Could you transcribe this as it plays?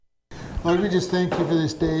Lord, we just thank you for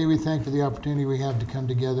this day. We thank you for the opportunity we have to come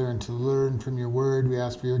together and to learn from your word. We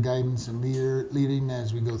ask for your guidance and leading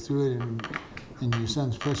as we go through it in your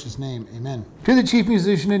son's precious name. Amen. To the chief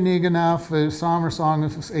musician at Neganoth, a psalm or song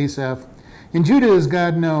of Asaph. In Judah is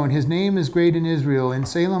God known. His name is great in Israel. In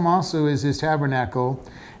Salem also is his tabernacle,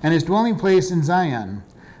 and his dwelling place in Zion.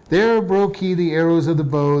 There broke he the arrows of the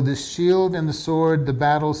bow, the shield and the sword, the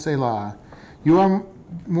battle, Selah. You are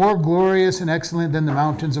more glorious and excellent than the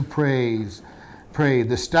mountains of praise. Pray.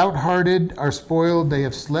 The stout-hearted are spoiled, they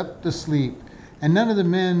have slept the sleep, and none of the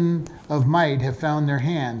men of might have found their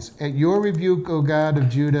hands. At your rebuke, O God of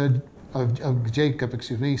Judah, of Jacob,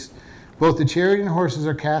 both the chariot and horses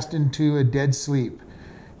are cast into a dead sleep.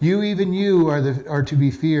 You, even you, are to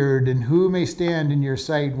be feared, and who may stand in your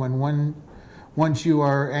sight when once you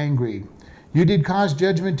are angry? You did cause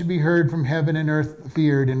judgment to be heard from heaven, and earth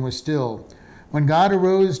feared and was still. When God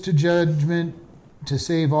arose to judgment to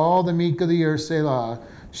save all the meek of the earth, Selah,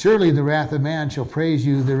 surely the wrath of man shall praise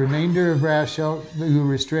you, the remainder of wrath shall you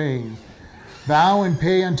restrain. Vow and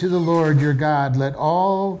pay unto the Lord your God. Let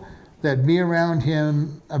all that be about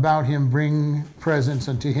him bring presents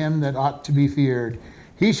unto him that ought to be feared.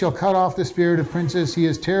 He shall cut off the spirit of princes. He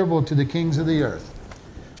is terrible to the kings of the earth.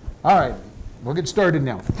 All right, we'll get started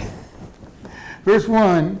now. Verse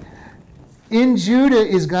 1. In Judah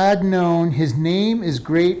is God known. His name is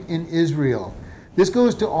great in Israel. This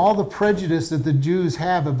goes to all the prejudice that the Jews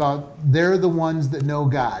have about they're the ones that know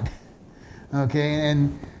God. Okay,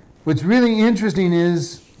 and what's really interesting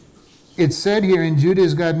is it's said here, in Judah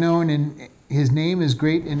is God known, and his name is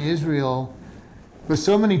great in Israel. But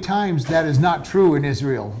so many times that is not true in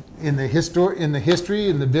Israel, in the history, in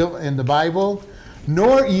the Bible,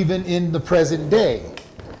 nor even in the present day.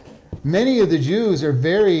 Many of the Jews are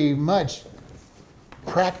very much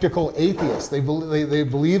practical atheists. They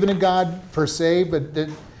believe in a God per se,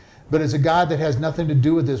 but it's a God that has nothing to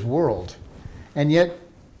do with this world. And yet,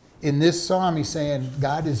 in this psalm, he's saying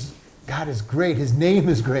God is great. His name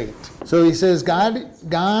is great. So he says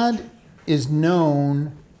God is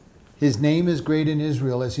known. His name is great in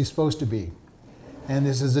Israel, as he's supposed to be. And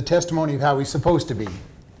this is a testimony of how he's supposed to be.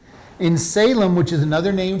 In Salem, which is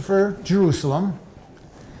another name for Jerusalem,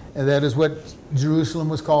 and that is what Jerusalem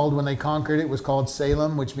was called when they conquered it. It was called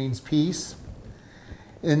Salem, which means peace.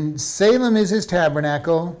 In Salem is his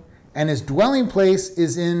tabernacle, and his dwelling place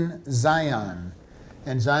is in Zion.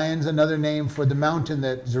 And Zion's another name for the mountain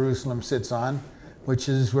that Jerusalem sits on, which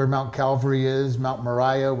is where Mount Calvary is, Mount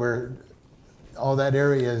Moriah, where all that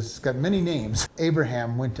area has got many names.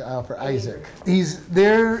 Abraham went to offer Isaac.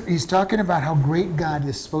 He's talking about how great God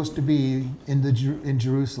is supposed to be in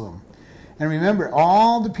Jerusalem. And remember,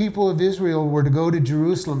 all the people of Israel were to go to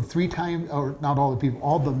Jerusalem 3 times, or not all the people,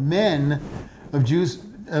 all the men of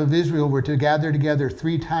Israel were to gather together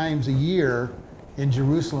 3 times a year in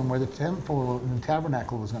Jerusalem, where the temple and the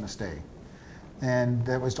tabernacle was going to stay. And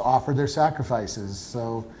that was to offer their sacrifices.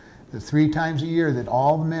 So the 3 times a year that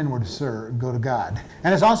all the men were to go to God.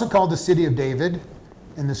 And it's also called the city of David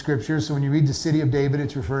in the scriptures. So when you read the city of David,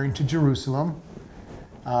 it's referring to Jerusalem.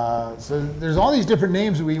 So there's all these different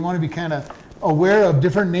names that we want to be kind of aware of,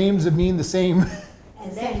 different names that mean the same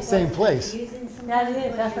place. That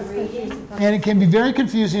is, that's what's confusing. And it can be very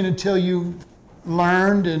confusing until you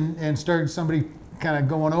learned and started somebody kind of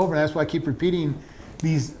going over. That's why I keep repeating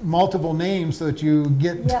these multiple names so that you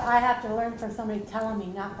get... Yeah, I have to learn from somebody telling me,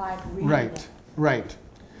 not by reading it. Right.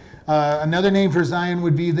 Another name for Zion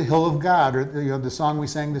would be the hill of God, or the song we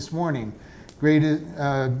sang this morning. Great is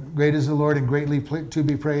the Lord and greatly to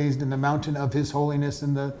be praised in the mountain of his holiness,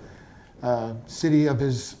 in the city of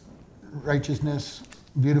his righteousness.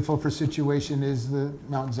 Beautiful for situation is the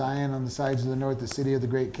Mount Zion on the sides of the north, the city of the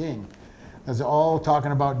great king. That's all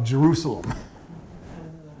talking about Jerusalem.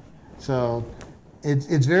 So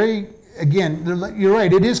it's very, again, you're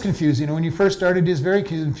right, it is confusing. And when you first started, it is very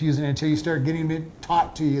confusing until you start getting it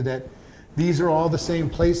taught to you that these are all the same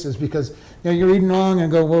places, because you're reading along and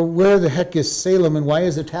go, well, where the heck is Salem, and why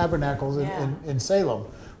is there tabernacles in Salem?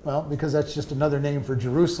 Well, because that's just another name for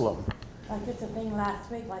Jerusalem. Like it's a thing last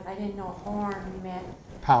week, like I didn't know horn meant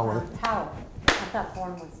Power. Power. I thought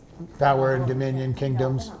horn was power and dominion,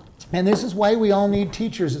 kingdoms. And this is why we all need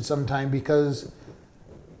teachers at some time, because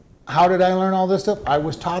how did I learn all this stuff? I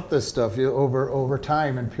was taught this stuff over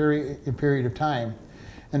time and period of time.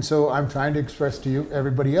 And so I'm trying to express to you,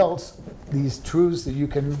 everybody else, these truths that you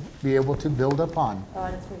can be able to build upon. Oh,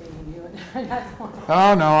 that's what you do it.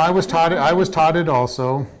 Oh no, I was taught it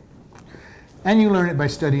also. And you learn it by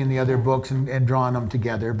studying the other books and drawing them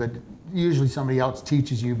together, but usually somebody else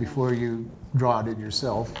teaches you before you draw it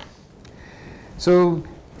yourself. So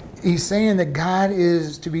he's saying that God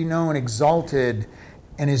is to be known, exalted,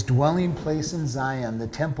 and his dwelling place in Zion. The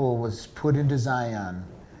temple was put into Zion.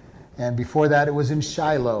 And before that, it was in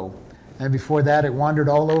Shiloh. And before that, it wandered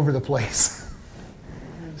all over the place.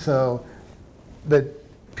 So, but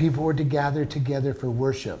people were to gather together for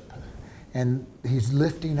worship. And he's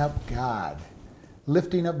lifting up God,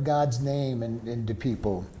 lifting up God's name into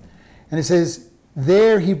people. And it says,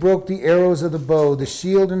 there he broke the arrows of the bow, the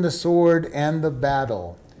shield and the sword and the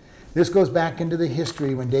battle. This goes back into the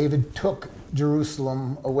history when David took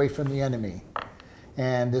Jerusalem away from the enemy.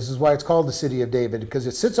 And this is why it's called the city of David, because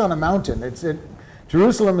it sits on a mountain.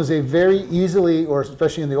 Jerusalem is a very easily, or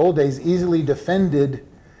especially in the old days, easily defended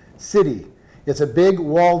city. It's a big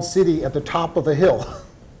walled city at the top of a hill.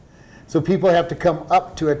 So people have to come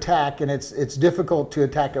up to attack, and it's difficult to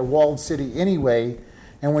attack a walled city anyway.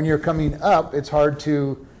 And when you're coming up, it's hard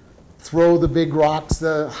to throw the big rocks,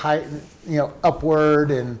 the high,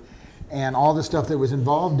 upward, and all the stuff that was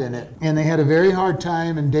involved in it. And they had a very hard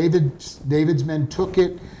time, and David's men took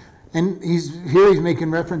it. And he's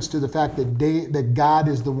making reference to the fact that God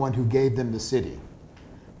is the one who gave them the city,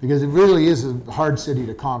 because it really is a hard city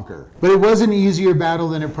to conquer. But it was an easier battle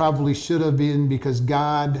than it probably should have been, because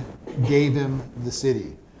God gave him the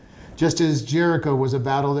city. Just as Jericho was a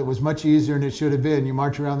battle that was much easier than it should have been. You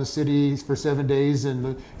march around the city for 7 days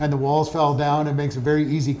and the walls fell down. It makes a very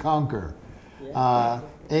easy conquer.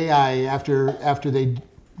 Ai, after they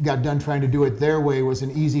got done trying to do it their way, was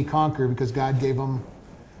an easy conquer because God gave them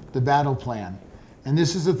the battle plan. And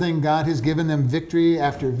this is the thing, God has given them victory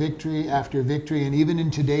after victory after victory. And even in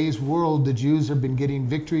today's world, the Jews have been getting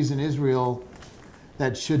victories in Israel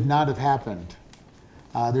that should not have happened.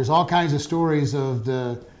 There's all kinds of stories of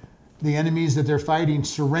the enemies that they're fighting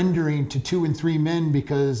surrendering to 2 and 3 men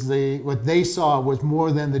because what they saw was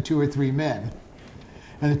more than the 2 or 3 men.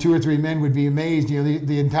 And the 2 or 3 men would be amazed,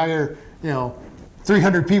 the entire,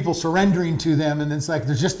 300 people surrendering to them, and it's like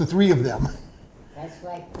there's just the 3 of them. That's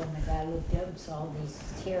like when the guy looked up and saw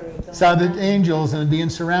these chariots. Saw the angels and being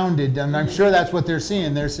surrounded, and I'm sure that's what they're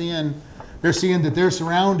seeing. They're seeing that they're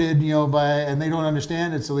surrounded, and they don't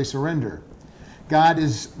understand it, so they surrender. God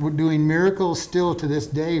is doing miracles still to this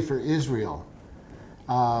day for Israel.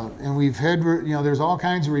 And we've had, there's all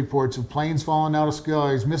kinds of reports of planes falling out of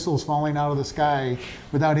skies, missiles falling out of the sky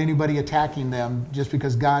without anybody attacking them, just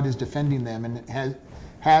because God is defending them and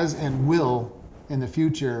has and will in the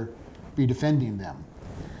future be defending them.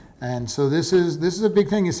 And so this is a big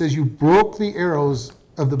thing. It says you broke the arrows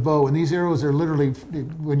of the bow, and these arrows are literally,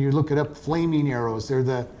 when you look it up, flaming arrows. They're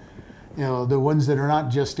the ones that are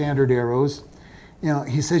not just standard arrows.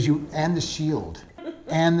 He says and the shield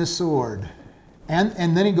and the sword.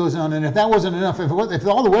 And then he goes on, and if that wasn't enough, if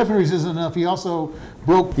all the weaponry isn't enough, he also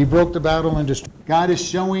broke the battle and destroyed. God is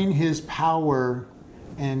showing his power,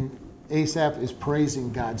 and Asaph is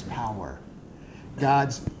praising God's power,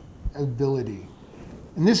 God's ability.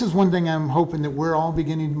 And this is one thing I'm hoping that we're all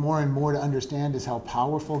beginning more and more to understand, is how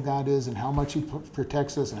powerful God is and how much he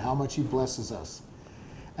protects us and how much he blesses us.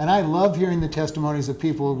 And I love hearing the testimonies of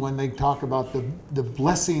people when they talk about the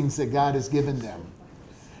blessings that God has given them.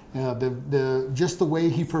 Just the way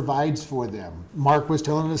he provides for them. Mark was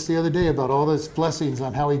telling us the other day about all those blessings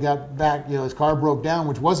on how he got back. His car broke down,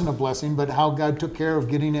 which wasn't a blessing, but how God took care of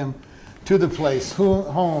getting him to the place,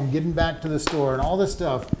 home, getting back to the store, and all this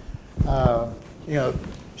stuff.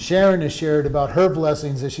 Sharon has shared about her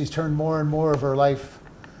blessings as she's turned more and more of her life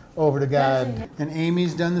over to God. And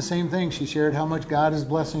Amy's done the same thing. She shared how much God is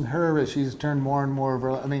blessing her as she's turned more and more of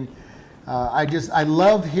her life. I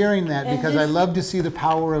love hearing that, because I love to see the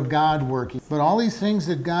power of God working. But all these things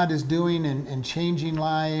that God is doing and changing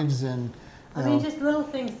lives and just little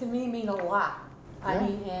things to me mean a lot. Yeah.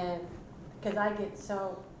 And because I get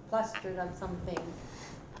so flustered on some things.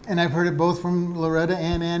 And I've heard it both from Loretta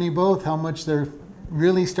and Annie both, how much they're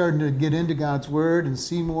really starting to get into God's word and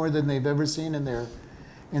see more than they've ever seen in their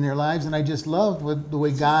lives. And I just love the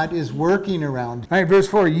way God is working around. All right, verse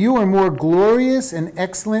 4, you are more glorious and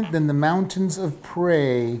excellent than the mountains of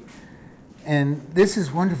prey. And this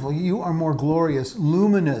is wonderful. You are more glorious.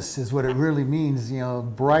 Luminous is what it really means,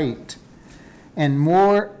 bright. And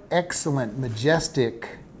more excellent,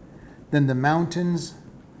 majestic than the mountains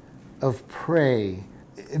of prey.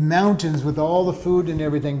 Mountains with all the food and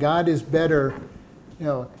everything, God is better.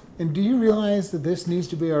 And do you realize that this needs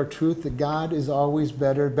to be our truth, that God is always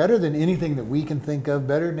better than anything that we can think of,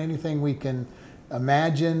 better than anything we can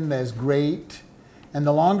imagine as great. And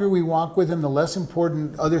the longer we walk with him, the less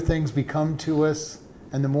important other things become to us,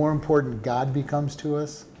 and the more important God becomes to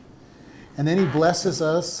us. And then he blesses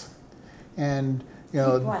us, and Keep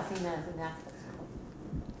blessing us, and that's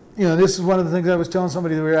this is one of the things I was telling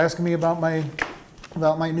somebody. They were asking me about my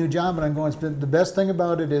new job, and I'm going, the best thing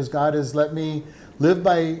about it is God has let me live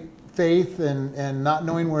by faith and not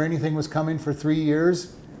knowing where anything was coming for 3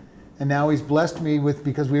 years. And now he's blessed me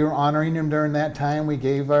because we were honoring him during that time. We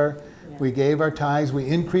gave our tithes. We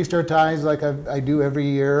increased our tithes like I do every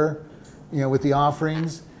year, with the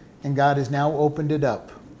offerings. And God has now opened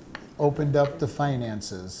up the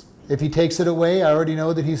finances. If he takes it away, I already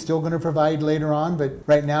know that he's still going to provide later on. But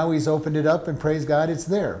right now he's opened it up, and praise God, it's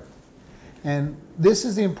there. And this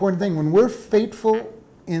is the important thing. When we're faithful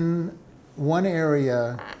in one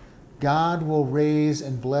area, God will raise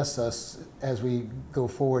and bless us as we go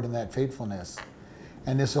forward in that faithfulness.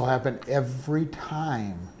 And this will happen every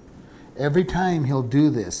time. Every time he'll do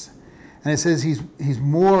this. And it says he's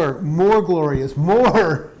more glorious,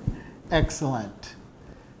 more excellent.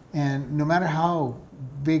 And no matter how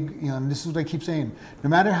big, and this is what I keep saying, no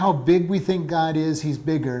matter how big we think God is, he's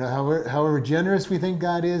bigger. However generous we think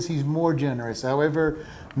God is, he's more generous. However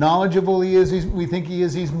knowledgeable he is, we think he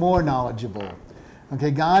is, he's more knowledgeable.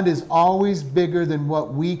 Okay, God is always bigger than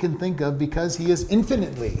what we can think of because he is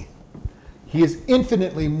infinitely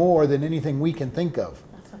more than anything we can think of.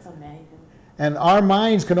 That's what's amazing. And our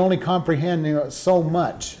minds can only comprehend so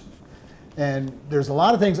much. And there's a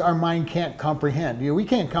lot of things our mind can't comprehend. We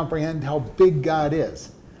can't comprehend how big God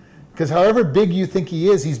is. Because however big you think he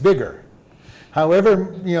is, he's bigger.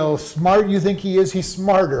 However, smart you think he is, he's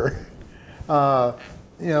smarter.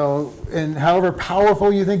 And however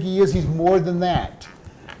powerful you think he is, he's more than that.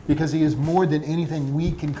 Because he is more than anything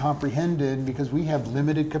we can comprehend, and because we have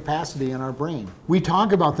limited capacity in our brain. We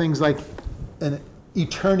talk about things like an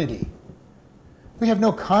eternity. We have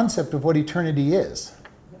no concept of what eternity is.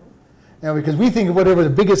 Because we think of whatever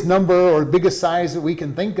the biggest number or biggest size that we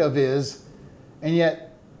can think of is, and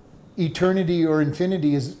yet eternity or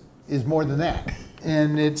infinity is more than that.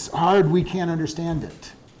 And it's hard, we can't understand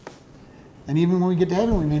it. And even when we get to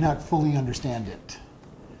heaven, we may not fully understand it.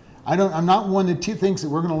 I'm not one that thinks that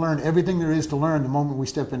we're going to learn everything there is to learn the moment we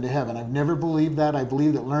step into heaven. I've never believed that. I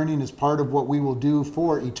believe that learning is part of what we will do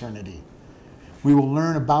for eternity. We will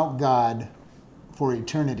learn about God for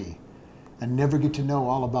eternity and never get to know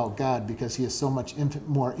all about God because he is so much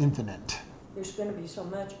more infinite. There's going to be so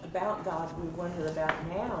much about God we wonder about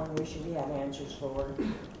now and wish we had answers for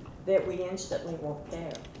that we instantly won't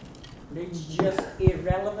care. It's just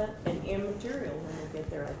irrelevant and immaterial when we get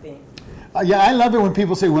there, I think. I love it when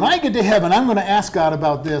people say, when I get to heaven, I'm going to ask God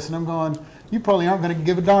about this. And I'm going, you probably aren't going to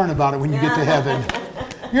give a darn about it when you get to heaven.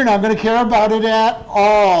 You're not going to care about it at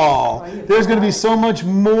all. There's going to be so much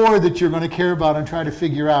more that you're going to care about and try to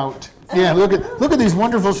figure out. Yeah, look at these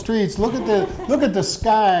wonderful streets. Look at the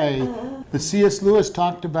sky. But C.S. Lewis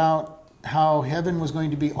talked about how heaven was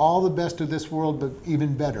going to be all the best of this world, but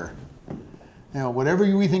even better. Whatever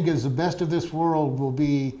we think is the best of this world will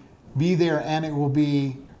be there, and it will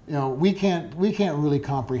be. We can't really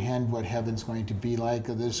comprehend what heaven's going to be like.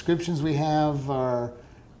 The descriptions we have are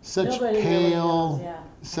such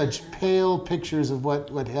pale pictures of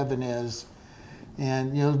what heaven is.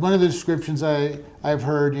 And one of the descriptions I've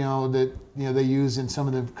heard that they use in some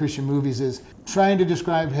of the Christian movies is trying to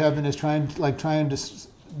describe heaven as trying to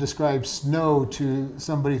describe snow to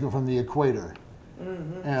somebody from the equator.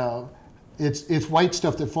 Mm-hmm. It's white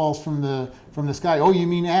stuff that falls from the sky. Oh, you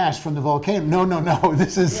mean ash from the volcano? No.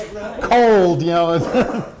 This is cold.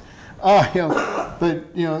 But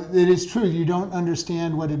it is true. You don't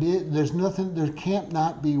understand what it is. There's nothing. There can't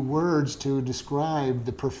not be words to describe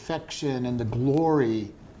the perfection and the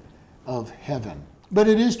glory of heaven. But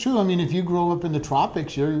it is true. I mean, if you grow up in the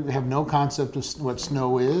tropics, you have no concept of what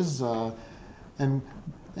snow is, and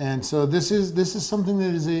so this is something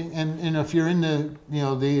that is and if you're in the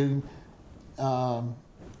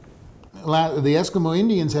Eskimo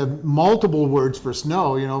Indians have multiple words for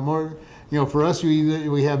snow. For us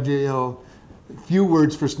we have few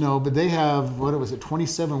words for snow, but they have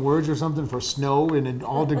 27 words or something for snow, and it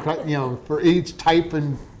all for each type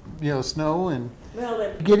and snow. And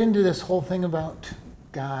get into this whole thing about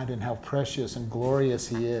God and how precious and glorious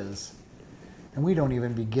he is, and we don't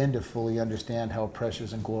even begin to fully understand how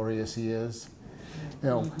precious and glorious he is.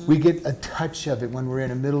 We get a touch of it when we're in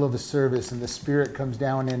the middle of a service and the Spirit comes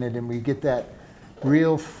down in it, and we get that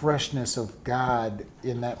real freshness of God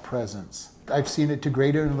in that presence. I've seen it to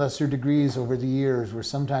greater and lesser degrees over the years, where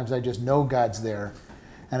sometimes I just know God's there,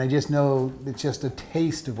 and I just know it's just a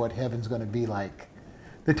taste of what heaven's going to be like.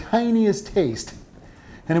 The tiniest taste.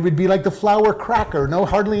 And it would be like the flour cracker,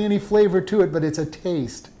 hardly any flavor to it, but it's a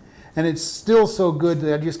taste. And it's still so good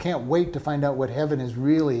that I just can't wait to find out what heaven is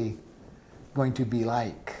really going to be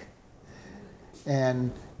like.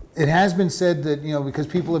 And it has been said that, because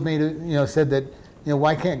people have made it, said that,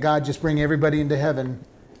 why can't God just bring everybody into heaven?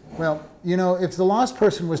 Well, if the lost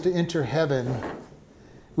person was to enter heaven,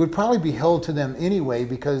 it would probably be held to them anyway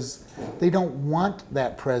because they don't want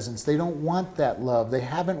that presence. They don't want that love. They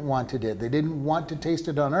haven't wanted it. They didn't want to taste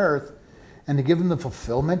it on earth. And to give them the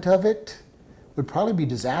fulfillment of it would probably be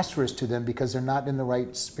disastrous to them because they're not in the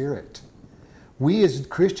right spirit. We as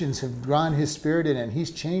Christians have drawn his spirit in and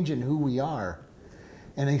he's changing who we are.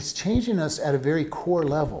 And he's changing us at a very core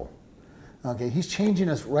level. Okay, he's changing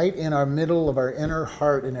us right in our middle of our inner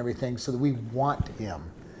heart and everything so that we want him.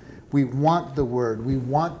 We want the word. We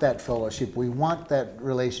want that fellowship. We want that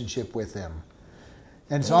relationship with him.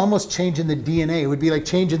 And it's almost changing the DNA. It would be like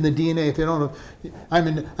changing the DNA. If you don't know,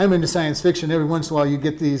 I'm into science fiction. Every once in a while you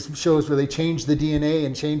get these shows where they change the DNA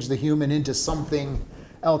and change the human into something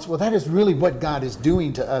else. Well, that is really what God is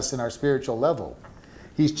doing to us in our spiritual level.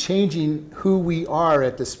 He's changing who we are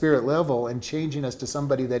at the spirit level and changing us to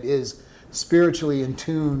somebody that is spiritually in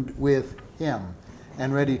tune with him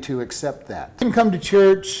and ready to accept that. You can come to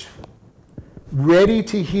church ready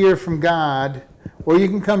to hear from God, or you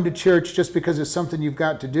can come to church just because it's something you've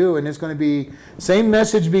got to do, and it's going to be same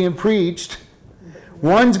message being preached.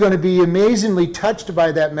 One's going to be amazingly touched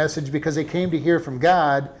by that message because they came to hear from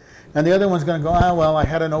God, and the other one's going to go, well, I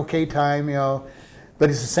had an okay time, But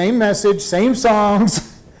it's the same message, same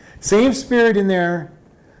songs, same spirit in there.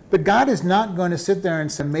 But God is not going to sit there and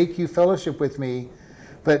say, make you fellowship with me.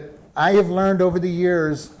 But I have learned over the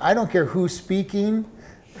years, I don't care who's speaking.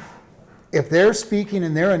 If they're speaking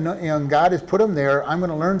and and God has put them there, I'm going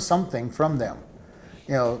to learn something from them.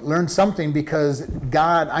 Learn something because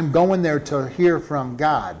God, I'm going there to hear from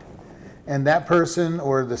God. And that person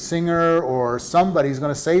or the singer or somebody is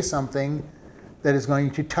going to say something that is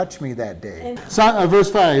going to touch me that day.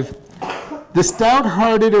 Verse 5. The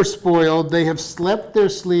stout-hearted are spoiled, they have slept their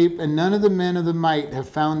sleep, and none of the men of the might have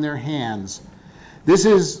found their hands. This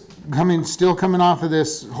is still coming off of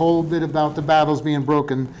this whole bit about the battles being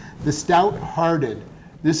broken. The stout-hearted,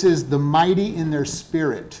 this is the mighty in their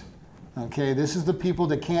spirit. Okay, this is the people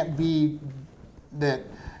that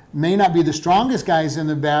may not be the strongest guys in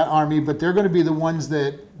the army, but they're going to be the ones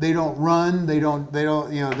that they don't run,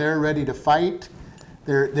 they're ready to fight.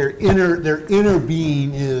 Their inner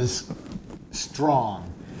being is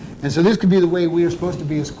strong. And so this could be the way we are supposed to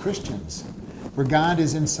be as Christians. Where God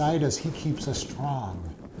is inside us, he keeps us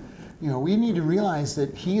strong. We need to realize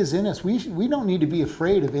that he is in us. We don't need to be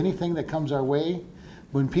afraid of anything that comes our way.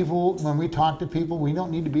 When we talk to people, we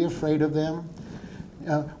don't need to be afraid of them.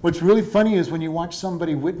 What's really funny is when you watch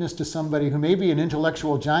somebody witness to somebody who may be an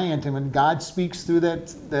intellectual giant, and when God speaks through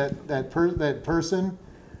that person,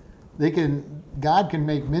 God can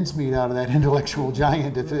make mincemeat out of that intellectual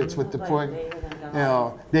giant if it's with the point.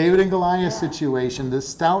 David and Goliath situation, the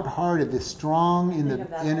stout-hearted, the strong in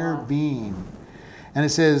the inner being. And it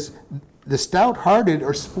says, the stout-hearted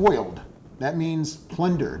are spoiled. That means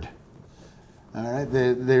plundered. All right,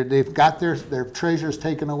 they've got their treasures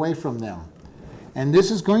taken away from them. And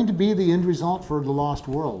this is going to be the end result for the lost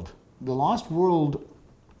world. The lost world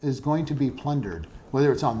is going to be plundered,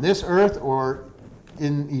 whether it's on this earth or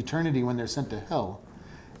in eternity when they're sent to hell.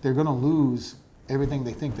 They're going to lose everything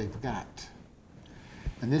they think they've got.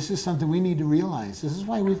 And this is something we need to realize. This is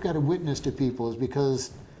why we've got to witness to people, is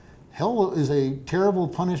because hell is a terrible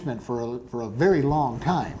punishment for a very long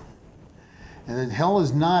time. And hell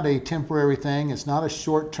is not a temporary thing. It's not a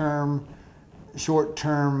short-term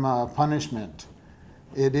punishment.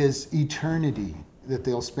 It is eternity that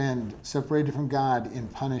they'll spend separated from God in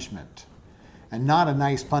punishment, and not a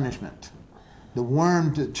nice punishment. The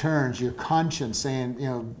worm that turns, your conscience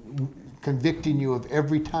saying, convicting you of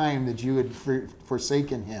every time that you had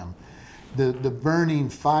forsaken him. The burning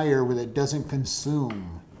fire that doesn't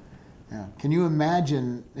consume. Can you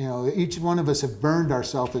imagine, each one of us have burned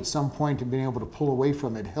ourselves at some point and been able to pull away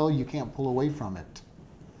from it. Hell, you can't pull away from it.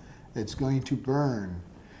 It's going to burn.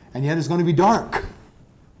 And yet it's going to be dark.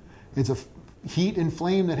 It's a heat and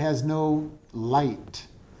flame that has no light,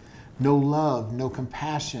 no love, no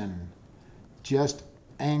compassion, just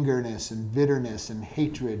angerness and bitterness and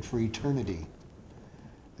hatred for eternity.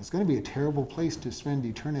 It's going to be a terrible place to spend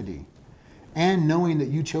eternity. And knowing that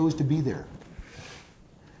you chose to be there.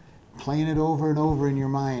 Playing it over and over in your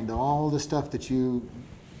mind, all the stuff that you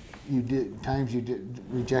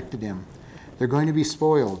rejected him. They're going to be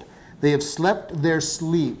spoiled. They have slept their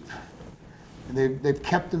sleep. They've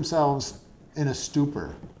kept themselves in a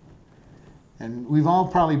stupor. And we've all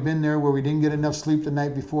probably been there where we didn't get enough sleep the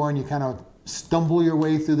night before and you kind of stumble your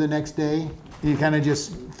way through the next day. You kind of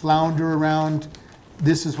just flounder around.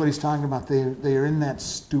 This is what he's talking about. They are in that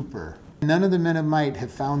stupor. None of the men of might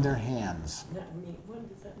have found their hands. What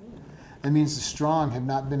does that mean? That means the strong have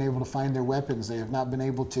not been able to find their weapons. They have not been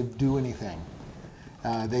able to do anything.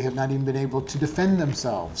 They have not even been able to defend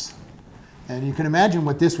themselves. And you can imagine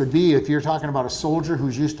what this would be if you're talking about a soldier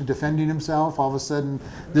who's used to defending himself. All of a sudden,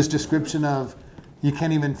 this description of you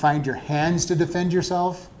can't even find your hands to defend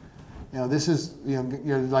yourself. This is,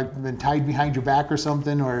 you're like been tied behind your back or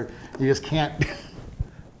something, or you just can't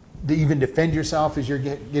even defend yourself as you're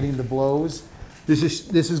getting the blows. This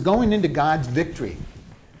is going into God's victory.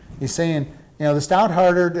 He's saying, the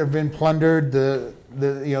stout-hearted have been plundered. The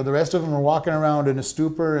rest of them are walking around in a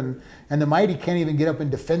stupor, and the mighty can't even get up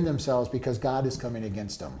and defend themselves because God is coming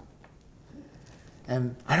against them.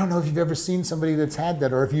 And I don't know if you've ever seen somebody that's had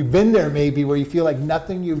that, or if you've been there maybe where you feel like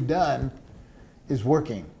nothing you've done is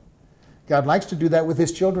working. God likes to do that with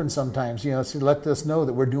his children sometimes, to let us know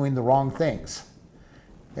that we're doing the wrong things.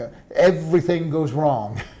 Everything goes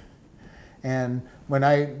wrong. And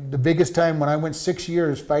the biggest time when I went 6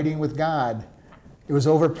 years fighting with God, it was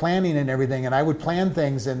over planning and everything, and I would plan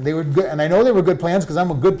things, and they were good, and I know they were good plans because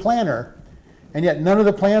I'm a good planner, and yet none of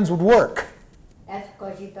the plans would work. That's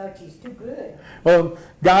because you thought she's too good. Well,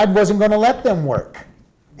 God wasn't going to let them work.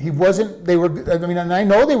 And I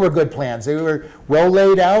know they were good plans. They were well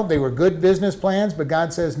laid out. They were good business plans, but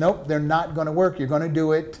God says, nope, they're not going to work. You're going to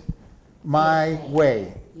do it my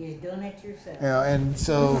way. You're doing it yourself. And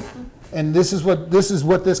so, and this is what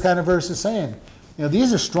this kind of verse is saying.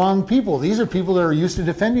 These are strong people. These are people that are used to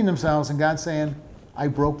defending themselves, and God's saying, I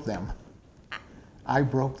broke them. I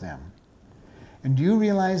broke them. And do you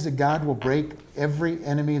realize that God will break every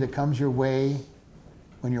enemy that comes your way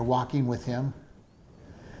when you're walking with him?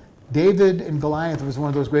 David and Goliath was one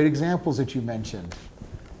of those great examples that you mentioned.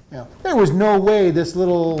 There was no way this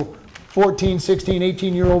little 14, 16,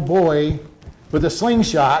 18-year-old boy with a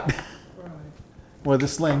slingshot, with a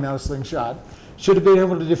sling, not a slingshot, should have been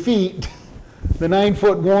able to defeat the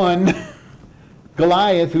 9'1"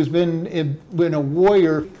 Goliath, who's been a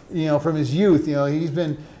warrior, from his youth. He's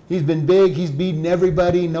been big. He's beaten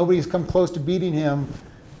everybody. Nobody's come close to beating him.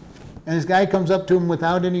 And this guy comes up to him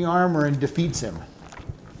without any armor and defeats him.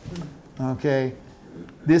 Okay,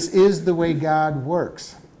 this is the way God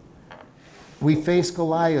works. We face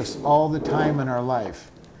Goliaths all the time in our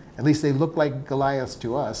life. At least they look like Goliaths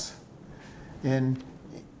to us. In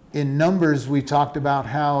Numbers, we talked about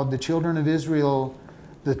how the children of Israel,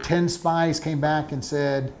 the 10 spies came back and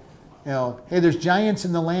said, hey, there's giants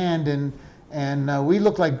in the land, and we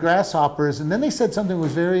look like grasshoppers. And then they said something that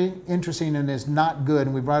was very interesting and is not good,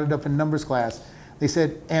 and we brought it up in Numbers class. They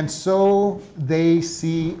said, and so they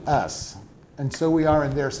see us. And so we are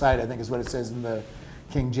in their sight, I think is what it says in the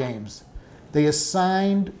King James. They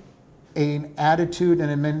assigned an attitude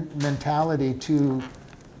and a mentality to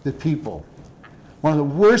the people. One of the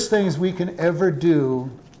worst things we can ever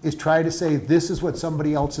do is try to say this is what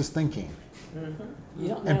somebody else is thinking. Mm-hmm. You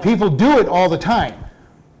don't know. And people do it all the time.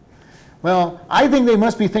 Well, I think they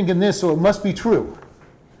must be thinking this, so it must be true.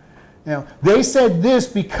 They said this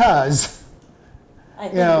because I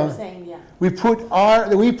think you're saying, yeah.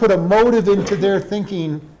 we put a motive into their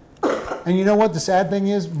thinking. And you know what the sad thing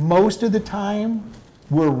is? Most of the time,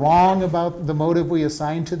 we're wrong about the motive we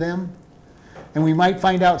assign to them. And we might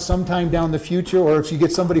find out sometime down the future, or if you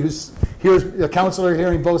get somebody here's a counselor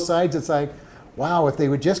hearing both sides, it's like, wow, if they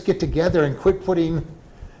would just get together and quit putting,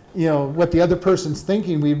 what the other person's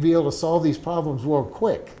thinking, we'd be able to solve these problems real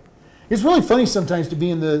quick. It's really funny sometimes to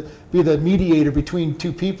be the mediator between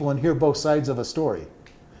two people and hear both sides of a story.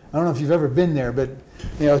 I don't know if you've ever been there, but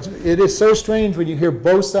it is so strange when you hear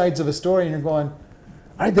both sides of a story and you're going,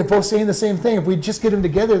 all right, they're both saying the same thing. If we just get them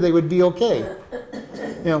together, they would be okay.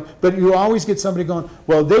 But you always get somebody going,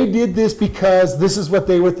 well, they did this because this is what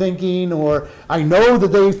they were thinking, or I know that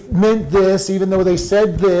they meant this even though they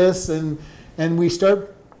said this, and we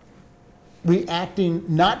start reacting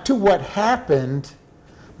not to what happened,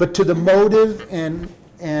 but to the motive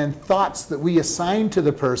and thoughts that we assign to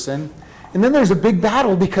the person. And then there's a big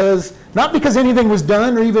battle not because anything was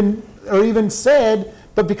done or even said,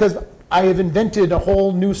 but because I have invented a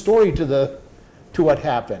whole new story to what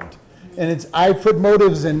happened. And I put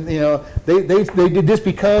motives, and they did this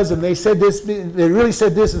because, and they said this, they really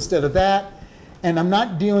said this instead of that. And I'm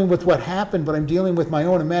not dealing with what happened, but I'm dealing with my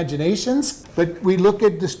own imaginations. But we look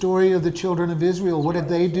at the story of the children of Israel. What did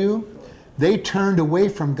they do? They turned away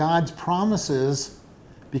from God's promises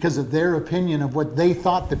because of their opinion of what they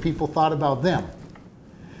thought the people thought about them.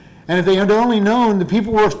 And if they had only known, the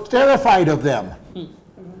people were terrified of them.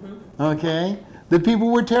 Okay? The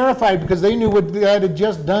people were terrified because they knew what God had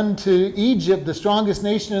just done to Egypt, the strongest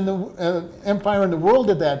nation in the empire in the world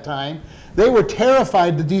at that time. They were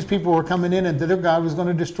terrified that these people were coming in and that their God was going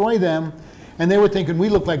to destroy them. And they were thinking, we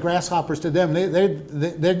look like grasshoppers to them.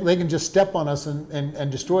 They can just step on us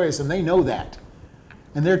and destroy us, and they know that.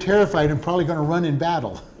 And they're terrified and probably going to run in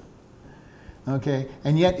battle. Okay,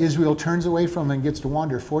 and yet Israel turns away from them and gets to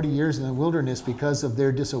wander 40 years in the wilderness because of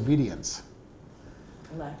their disobedience.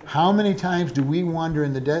 How many times do we wander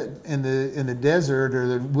in the desert or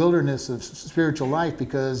the wilderness of spiritual life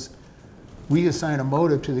because we assign a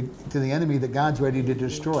motive to the enemy that God's ready to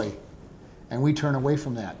destroy, and we turn away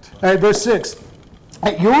from that? All right, verse 6.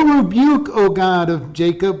 At your rebuke, O God of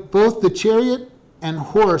Jacob, both the chariot and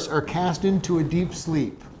horse are cast into a deep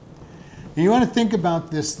sleep. And you want to think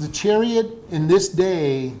about this. The chariot in this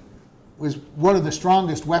day was one of the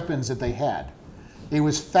strongest weapons that they had. It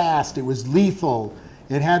was fast. It was lethal.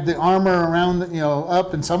 It had the armor around,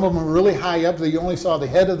 up, and some of them were really high up. You only saw the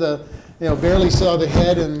head of barely saw the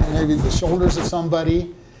head and maybe the shoulders of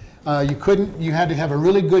somebody. You had to have a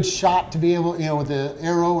really good shot to be able, with the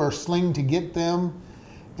arrow or sling to get them.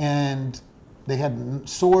 And they had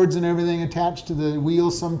swords and everything attached to the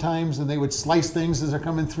wheels sometimes, and they would slice things as they're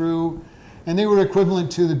coming through. And they were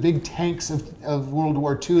equivalent to the big tanks of World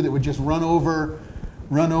War II that would just run over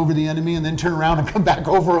the enemy and then turn around and come back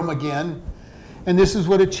over them again. And this is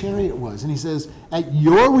what a chariot was. And he says, at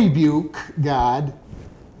your rebuke, God,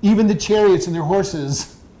 even the chariots and their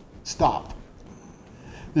horses stop.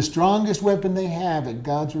 The strongest weapon they have at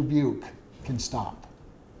God's rebuke can stop.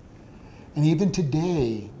 And even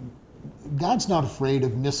today, God's not afraid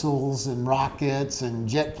of missiles and rockets and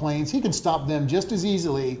jet planes. He can stop them just as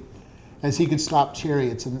easily as he could stop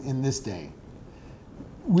chariots in this day.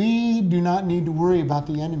 We do not need to worry about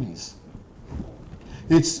the enemies.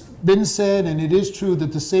 It's been said, and it is true,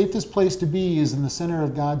 that the safest place to be is in the center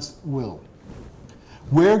of God's will.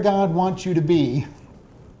 Where God wants you to be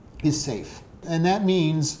is safe. And that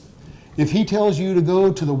means if he tells you to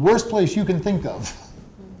go to the worst place you can think of,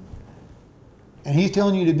 and he's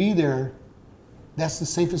telling you to be there, that's the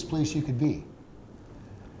safest place you could be.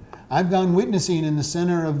 I've gone witnessing in the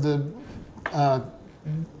center of the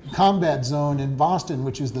combat zone in Boston,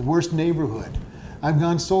 which is the worst neighborhood. I've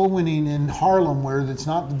gone soul winning in Harlem, where it's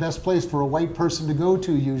not the best place for a white person to go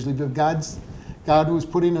to usually, but God was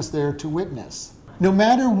putting us there to witness. No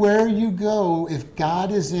matter where you go, if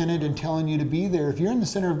God is in it and telling you to be there, if you're in the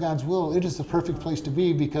center of God's will, it is the perfect place to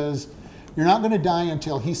be, because you're not going to die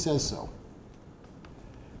until he says so.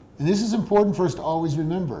 And this is important for us to always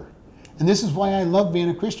remember. And this is why I love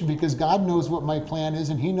being a Christian, because God knows what my plan is,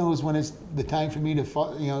 and he knows when it's the time for me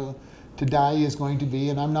to die is going to be,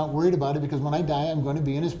 and I'm not worried about it, because when I die, I'm going to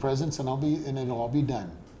be in his presence, and it'll all be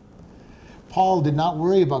done. Paul did not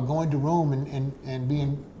worry about going to Rome and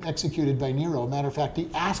being executed by Nero. Matter of fact, he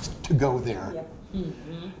asked to go there. Yep.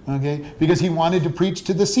 Mm-hmm. Okay, because he wanted to preach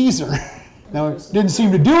to the Caesar. Now, it didn't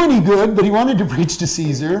seem to do any good, but he wanted to preach to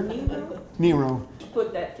Caesar. Nero. To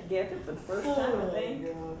put that together for the first time, I think.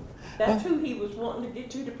 That's who he was wanting to get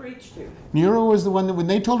to preach to. Nero was the one that, when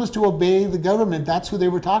they told us to obey the government, that's who they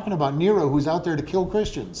were talking about. Nero, who's out there to kill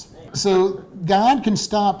Christians. So God can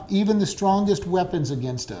stop even the strongest weapons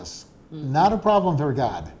against us. Not a problem for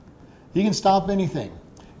God. He can stop anything.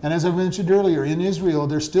 And as I mentioned earlier, in Israel,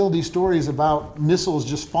 there's still these stories about missiles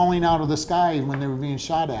just falling out of the sky when they were being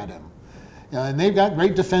shot at him. And they've got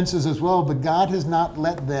great defenses as well, but God has not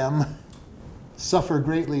let them suffer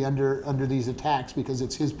greatly under these attacks, because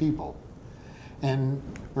it's his people. And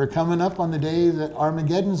we're coming up on the day that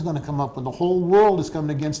Armageddon's going to come up, when the whole world is coming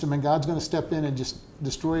against him, and God's going to step in and just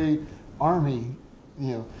destroy army.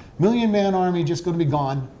 Million-man army just going to be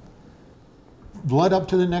gone. Blood up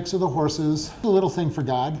to the necks of the horses. A little thing for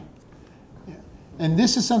God. And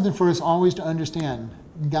this is something for us always to understand.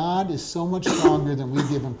 God is so much stronger than we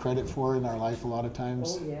give him credit for in our life a lot of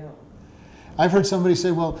times. Oh, yeah. I've heard somebody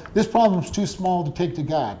say, well, this problem's too small to take to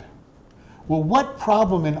God. Well, what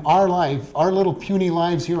problem in our life, our little puny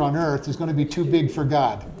lives here on earth, is going to be too big for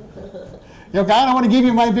God? God, I want to give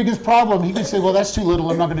you my biggest problem. He can say, well, that's too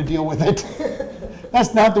little. I'm not going to deal with it.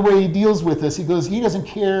 That's not the way he deals with us. He goes, he doesn't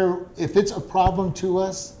care if it's a problem to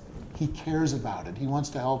us. He cares about it. He wants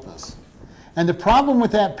to help us. And the problem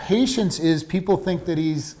with that patience is people think that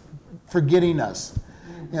he's forgetting us.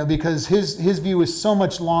 Because his view is so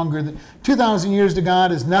much longer. 2,000 years to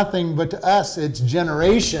God is nothing, but to us it's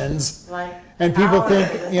generations. Like, and people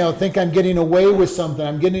think I'm getting away with something.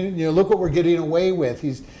 I'm getting, look what we're getting away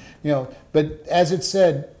with. But as it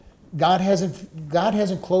said, God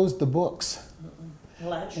hasn't closed the books. The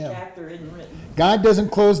last Yeah. chapter isn't written. God doesn't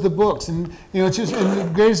close the books. And, it's just, and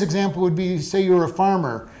the greatest example would be, say you're a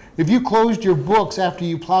farmer. If you closed your books after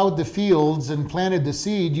you plowed the fields and planted the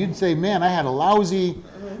seed, you'd say, man, I had a lousy,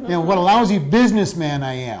 what a lousy businessman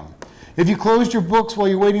I am. If you closed your books while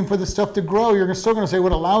you're waiting for the stuff to grow, you're still going to say,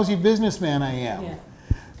 what a lousy businessman I am. Yeah.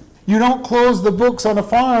 You don't close the books on a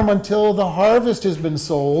farm until the harvest has been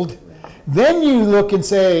sold. Then you look and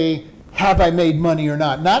say, have I made money or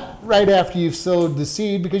not? Not right after you've sowed the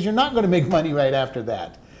seed, because you're not going to make money right after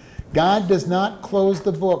that. God does not close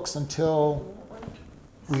the books until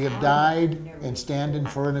we have died and stand in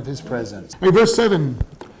front of his presence. Right, verse 7.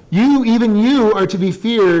 You, even you, are to be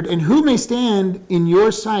feared, and who may stand in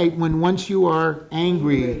your sight when once you are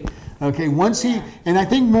angry? Okay, once he, and I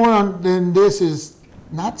think more than this is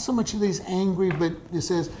not so much that he's angry, but it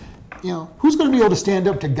says, who's going to be able to stand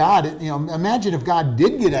up to God? Imagine if God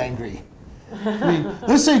did get angry. I mean,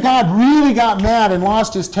 let's say God really got mad and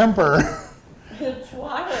lost his temper. He'd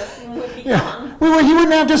swat us and we'd be Yeah. gone. Well, he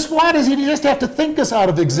wouldn't have to swat us, he'd just have to think us out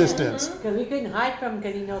of existence. Because we couldn't hide from him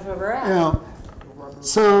because he knows where we're at.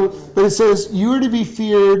 But it says, you are to be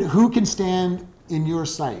feared, who can stand in your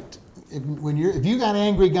sight? If you got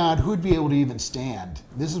angry, God, who'd be able to even stand?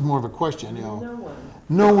 This is more of a question, No one.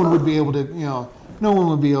 No one would be able to, no one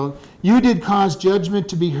would be able. You did cause judgment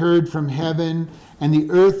to be heard from heaven, and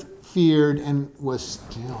the earth feared and was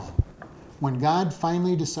still. When God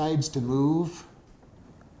finally decides to move,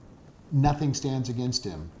 nothing stands against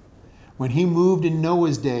him. When he moved in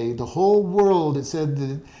Noah's day, the whole world, it said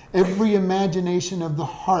that every imagination of the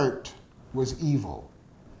heart was evil.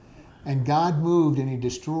 And God moved and he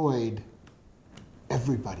destroyed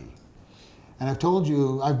everybody. And I've told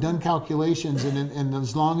you, I've done calculations, and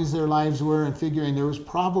as long as their lives were, and figuring there was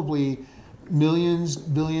probably millions,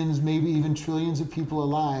 billions, maybe even trillions of people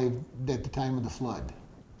alive at the time of the flood.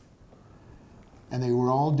 And they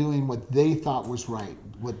were all doing what they thought was right,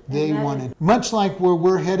 what they wanted. Much like where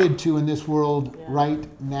we're headed to in this world right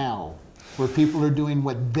now, where people are doing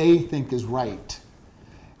what they think is right.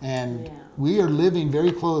 And we are living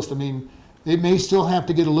very close. I mean, it may still have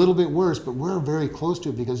to get a little bit worse, but we're very close to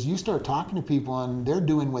it, because you start talking to people and they're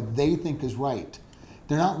doing what they think is right.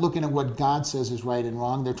 They're not looking at what God says is right and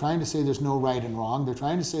wrong. They're trying to say there's no right and wrong. They're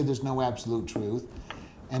trying to say there's no absolute truth.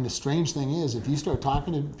 And the strange thing is, if you start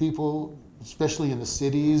talking to people, especially in the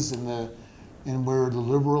cities and where the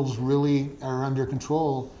liberals really are under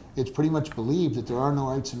control, it's pretty much believed that there are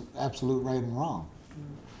no absolute right and wrong.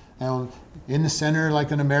 Now, in the center,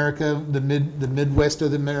 like in America, the Midwest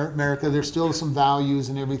of America, there's still some values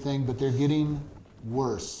and everything, but they're getting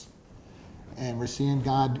worse. And we're seeing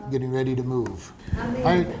God getting ready to move.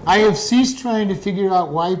 I have ceased trying to figure out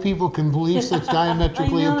why people can believe such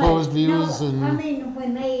diametrically opposed views.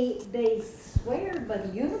 When they swear by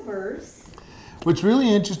the universe. What's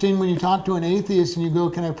really interesting, when you talk to an atheist and you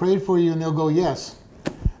go, "Can I pray for you?" and they'll go, "Yes."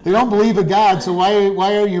 They don't believe a God, so why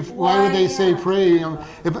would they say pray?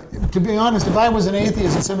 To be honest, if I was an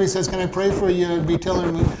atheist and somebody says, "Can I pray for you?" I'd be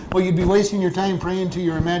telling me, well, you'd be wasting your time praying to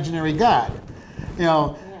your imaginary God.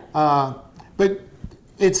 But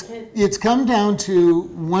it's come down to,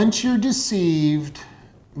 when you're deceived,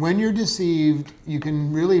 you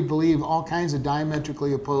can really believe all kinds of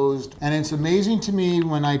diametrically opposed. And it's amazing to me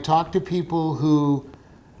when I talk to people who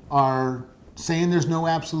are saying there's no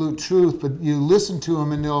absolute truth, but you listen to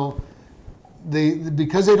them and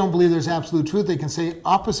because they don't believe there's absolute truth, they can say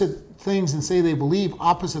opposite things and say they believe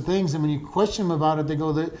opposite things. And when you question them about it,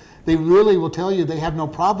 they really will tell you they have no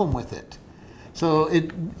problem with it. So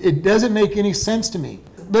it doesn't make any sense to me.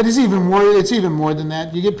 But it's even more than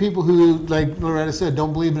that. You get people who, like Loretta said,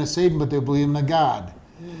 don't believe in a Satan, but they believe in a God.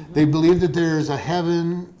 Mm-hmm. They believe that there's a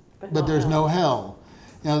heaven, but there's no hell.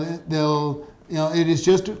 It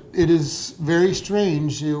is very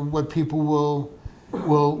strange what people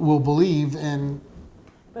will believe. And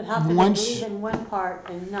But how can they believe in one part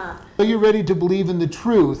and not? When you're ready to believe in the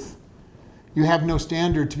truth, you have no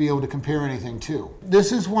standard to be able to compare anything to.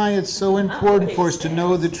 This is why it's so important for us to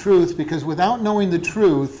know the truth, because without knowing the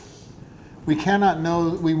truth, we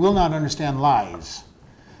will not understand lies.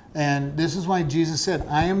 And this is why Jesus said,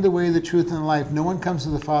 "I am the way, the truth, and the life. No one comes to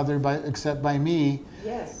the Father except by me."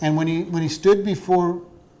 Yes. And when he stood before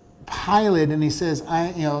Pilate and he says,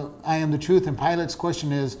 I am the truth, and Pilate's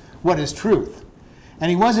question is, what is truth? And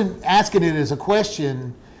he wasn't asking it as a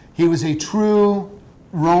question. He was a true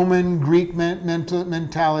Roman, Greek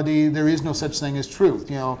mentality. There is no such thing as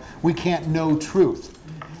truth. We can't know truth.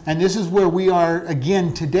 And this is where we are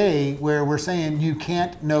again today, where we're saying you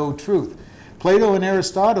can't know truth. Plato and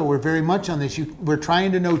Aristotle were very much on this. We're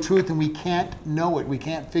trying to know truth and we can't know it. We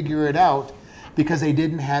can't figure it out. because they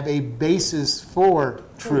didn't have a basis for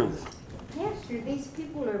truth. Yes, sir, these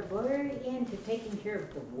people are very into taking care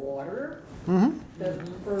of the water, Mm-hmm. the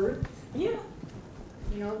earth, Yeah.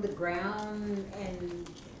 the ground, and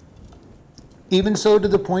Even so, to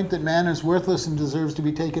the point that man is worthless and deserves to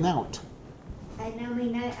be taken out.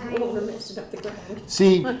 Well, we're messing up the ground.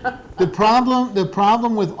 See, the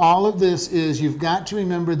problem with all of this is you've got to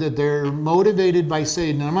remember that they're motivated by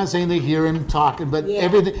Satan. I'm not saying they hear him talking, but Yeah,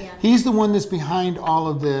 everything. yeah. He's the one that's behind all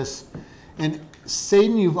of this. And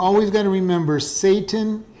Satan, you've always got to remember,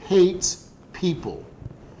 Satan hates people.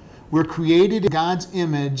 We're created in God's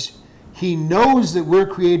image. He knows that we're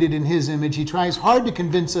created in his image. He tries hard to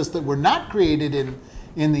convince us that we're not created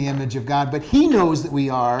in the image of God, but he knows that we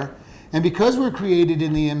are. And because we're created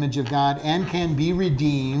in the image of God and can be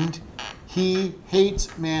redeemed, he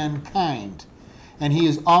hates mankind. And he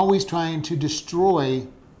is always trying to destroy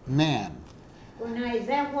man. well, now, is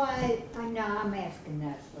that why, I know I'm asking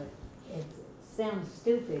this, but it sounds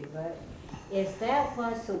stupid, but is that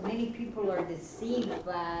why so many people are deceived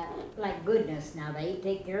by, like, goodness, now they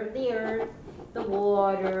take care of the earth, the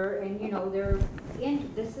water, and, they're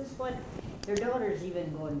this is what, their daughters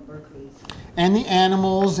even go in Berkeley's. And the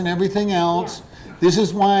animals and everything else. Yeah. This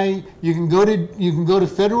is why you can go to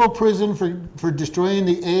federal prison for destroying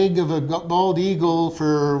the egg of a bald eagle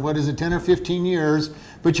for 10 or 15 years,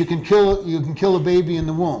 but you can kill a baby in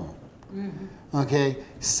the womb. Mm-hmm. Okay?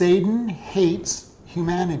 Satan hates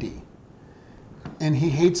humanity. And he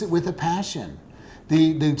hates it with a passion.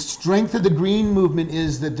 The strength of the green movement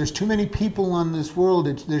is that there's too many people on this world.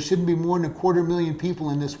 There shouldn't be more than 250,000 people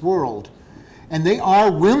in this world. And they are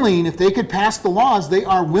willing, if they could pass the laws, they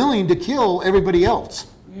are willing to kill everybody else.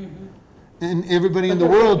 Mm-hmm. And everybody in the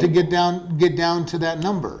world to get down to that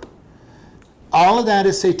number. All of that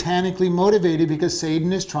is satanically motivated because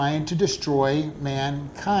Satan is trying to destroy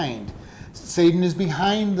mankind. Satan is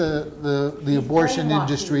behind the abortion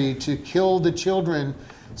industry to kill the children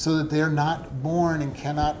so that they're not born and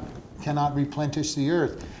cannot replenish the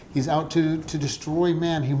earth. He's out to destroy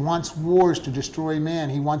man. He wants wars to destroy man.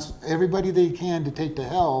 He wants everybody that he can to take to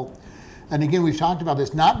hell. And again, we've talked about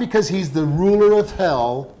this, not because he's the ruler of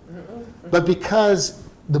hell, but because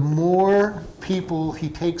the more people he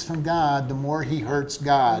takes from God, the more he hurts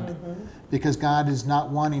God, because God is not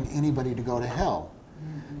wanting anybody to go to hell.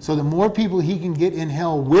 So the more people he can get in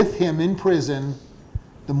hell with him in prison,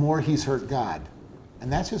 the more he's hurt God.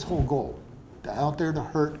 And that's his whole goal, out there to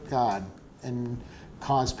hurt God and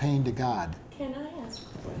cause pain to God. Can I ask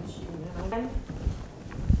a question now? Can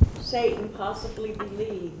Satan possibly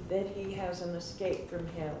believe that he has an escape from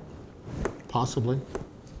hell? Possibly.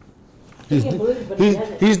 He can believe, but he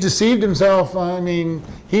doesn't. He's deceived himself. I mean,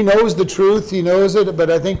 he knows the truth, he knows it, but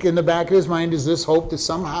I think in the back of his mind is this hope that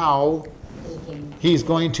somehow he's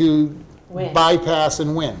going to bypass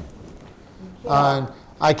and win.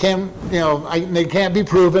 I can't, they can't be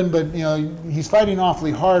proven, but he's fighting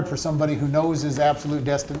awfully hard for somebody who knows his absolute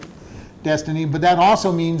destiny. But that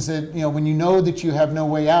also means that when you know that you have no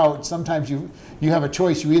way out, sometimes you have a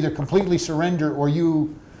choice. You either completely surrender or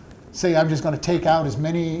you say, I'm just going to take out as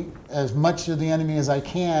much of the enemy as I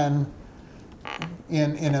can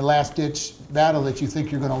in a last ditch battle that you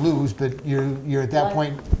think you're going to lose, but you're at that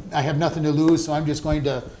point, I have nothing to lose, so I'm just going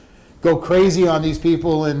to go crazy on these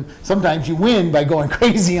people, and sometimes you win by going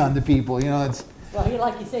crazy on the people. It's Well,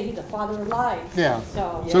 like you say, he's the father of lies. yeah.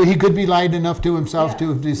 So, So he could be lied enough to himself Yeah. to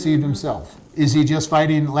have deceived himself. Is he just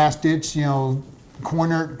fighting last ditch,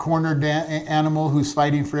 cornered animal who's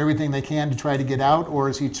fighting for everything they can to try to get out, or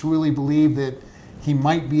does he truly believe that he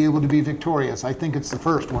might be able to be victorious? I think it's the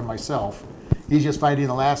first one myself. He's just fighting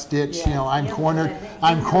the last ditch. Yeah. I'm Yeah, cornered.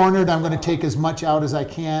 I I'm think- cornered. I'm going to take as much out as I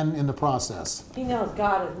can in the process. he knows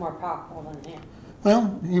God is more powerful than him.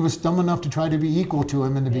 Well, he was dumb enough to try to be equal to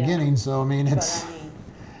him in the Yeah. beginning. So I mean, it's But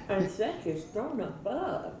I mean, And such is thrown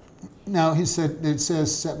above. now he said it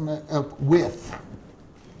says set me up with.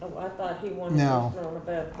 Oh, I thought he wanted No. to be thrown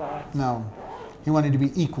above God. No, he wanted to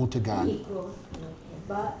be equal to God. Equal,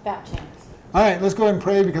 but fat chance. All right, let's go ahead and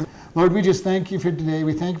pray because, Lord, we just thank you for today.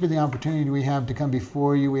 We thank you for the opportunity we have to come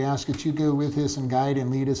before you. We ask that you go with us and guide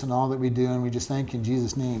and lead us in all that we do, and we just thank you in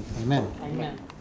Jesus' name. Amen. Amen.